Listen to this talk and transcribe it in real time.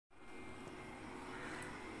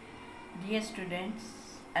Dear students,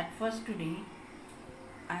 at first today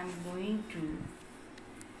I am going to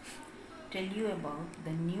tell you about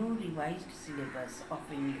the new revised syllabus of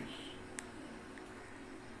English.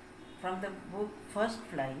 From the book First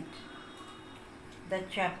Flight, the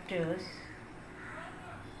chapters,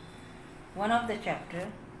 one of the chapter,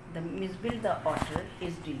 the Miss Bill the Otter,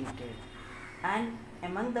 is deleted, and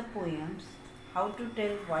among the poems, How to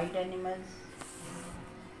Tell Wild Animals,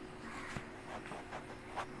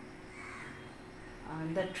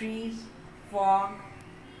 The Trees, Fog,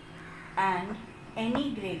 and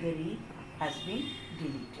Annie Gregory has been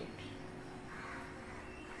deleted.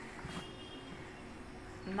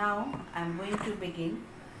 Now I am going to begin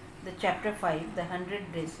the chapter 5, The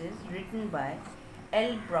 100 Dresses, written by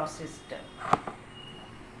L. Brocester.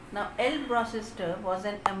 Now L. Brocester was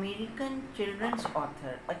an American children's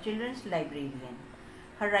author, a children's librarian.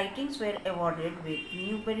 Her writings were awarded with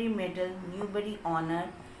Newbery Medal, Newbery Honor,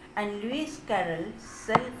 and Lewis Carroll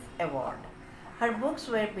Self Award. Her books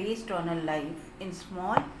were based on a life in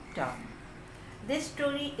small town. This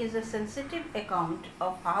story is a sensitive account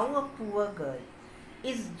of how a poor girl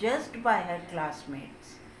is judged by her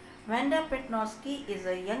classmates. Wanda Petnosky is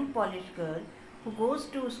a young Polish girl who goes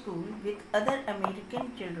to school with other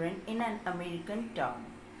American children in an American town.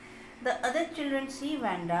 The other children see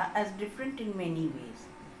Wanda as different in many ways.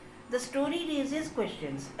 The story raises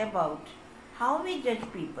questions about how we judge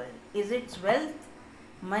people. Is it wealth,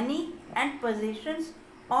 money, and possessions,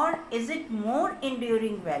 or is it more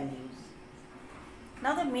enduring values?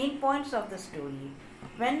 Now the main points of the story.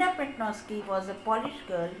 Wanda Petnosky was a Polish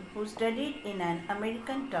girl who studied in an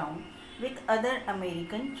American town with other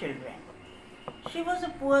American children. She was a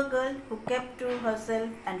poor girl who kept to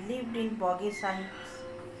herself and lived in boggy heights.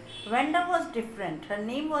 Wanda was different. Her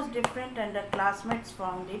name was different and her classmates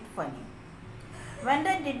found it funny.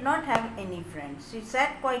 Wanda did not have any friends. She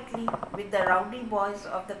sat quietly with the rowdy boys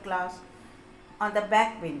of the class on the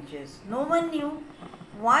back benches. No one knew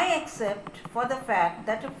why except for the fact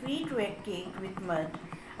that her feet were caked with mud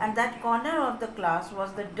and that corner of the class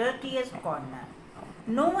was the dirtiest corner.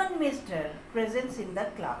 No one missed her presence in the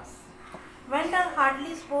class. Wanda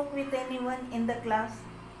hardly spoke with anyone in the class.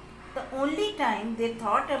 The only time they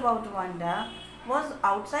thought about Wanda was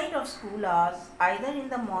outside of school hours, either in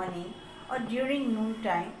the morning or during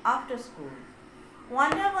noontime after school.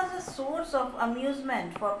 Wanda was a source of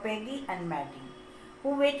amusement for Peggy and Maddie,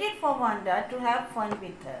 who waited for Wanda to have fun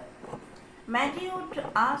with her. Maddie would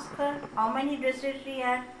ask her how many dresses she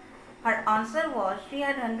had. Her answer was she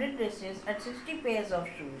had 100 dresses and 60 pairs of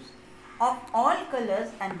shoes, of all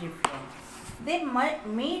colors and different. They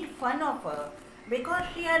made fun of her because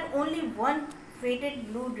she had only one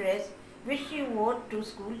faded blue dress which she wore to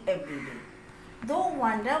school every day. Though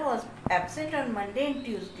Wanda was absent on Monday and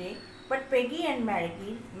Tuesday, but Peggy and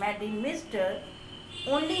Maddie missed her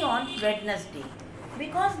only on Wednesday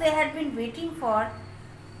because they had been waiting for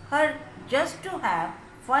her just to have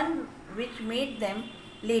fun, which made them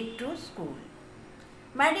late to school.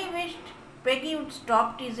 Maddie wished Peggy would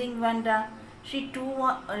stop teasing Wanda. She too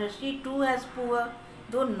was poor,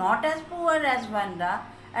 though not as poor as Wanda,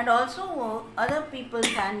 and also wore other people's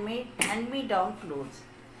hand-me-down clothes.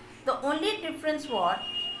 The only difference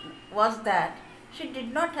was that she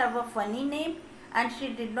did not have a funny name and she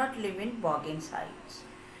did not live in Boggins Heights.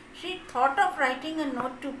 She thought of writing a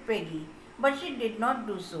note to Peggy, but she did not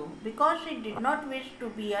do so because she did not wish to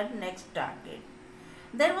be her next target.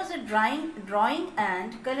 There was a drawing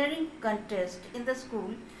and coloring contest in the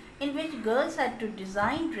school in which girls had to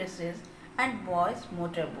design dresses and boys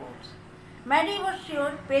motorboats. Maddie was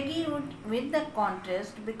sure Peggy would win the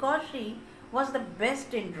contest because she was the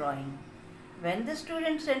best in drawing. When the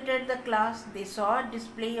students entered the class, they saw a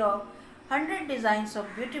display of 100 designs of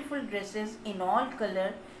beautiful dresses in all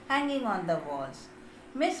color hanging on the walls.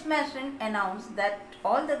 Miss Mason announced that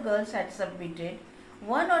all the girls had submitted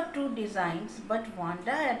 1 or 2 designs, but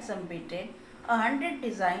Wanda had submitted 100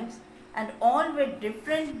 designs and all were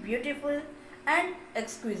different, beautiful and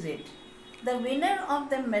exquisite. The winner of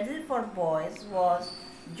the medal for boys was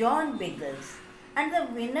John Biggles, and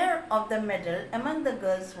the winner of the medal among the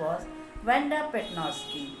girls was Wanda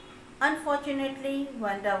Petnosky. Unfortunately,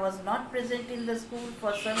 Wanda was not present in the school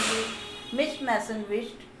for some day. Miss Mason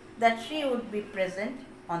wished that she would be present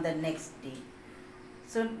on the next day.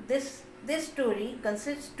 So this story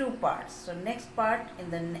consists 2 parts. So next part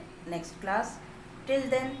in the next class. Till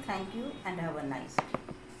then, thank you and have a nice day.